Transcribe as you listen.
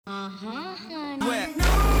Honey.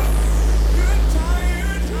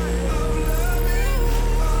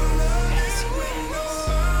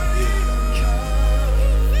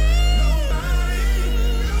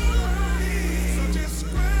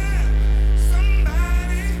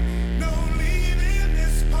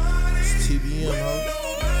 TBM, ho.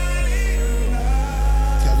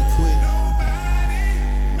 KaliQuikk.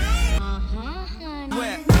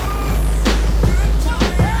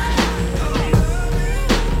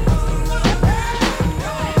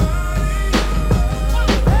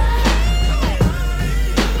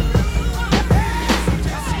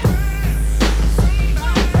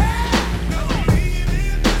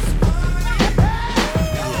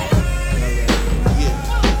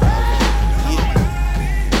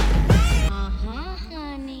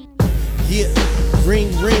 Yeah, ring,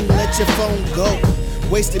 ring, let your phone go.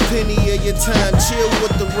 Wasted penny of your time, chill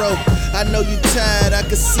with the rope. I know you tired, I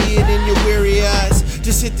can see it in your weary eyes.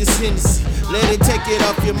 Just hit this Hennessy, let it take it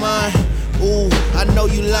off your mind. Ooh, I know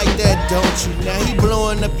you like that, don't you? Now he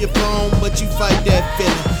blowing up your phone, but you fight that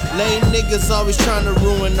feeling. Lame niggas always trying to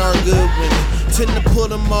ruin our good women. Tend to pull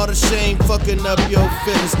them all to shame, fucking up your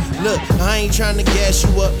feelings. Look, I ain't trying to gas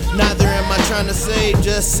you up, neither am I trying to save.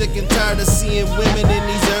 Just sick and tired of seeing women in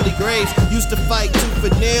these early graves. Used to fight tooth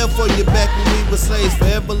and nail for you back when we were slaves.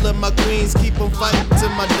 Forever love my queens, keep them fighting till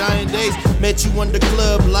my dying days. Met you on the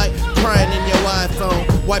club light, crying in your iPhone.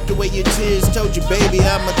 Wiped away your tears, told you baby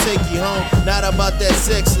I'ma take you home. Not about that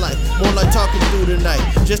sex life, more like talking through the night.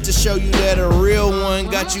 Just to show you that a real one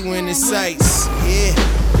got you in his sights. Yeah.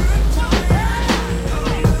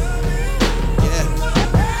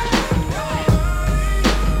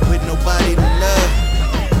 Nobody to love,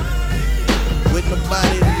 with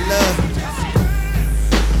nobody to love.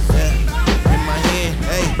 Yeah, in my hand,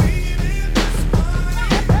 hey.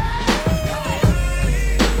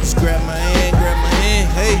 Just grab my hand,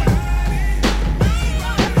 hey.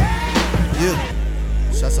 Yeah.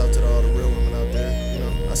 Shouts out to all the real women out there. You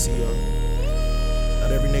know, I see y'all.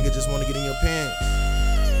 Not every nigga just wanna get in your pants.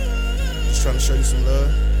 Just trying to show you some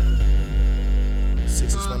love.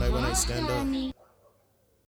 66181, stand up.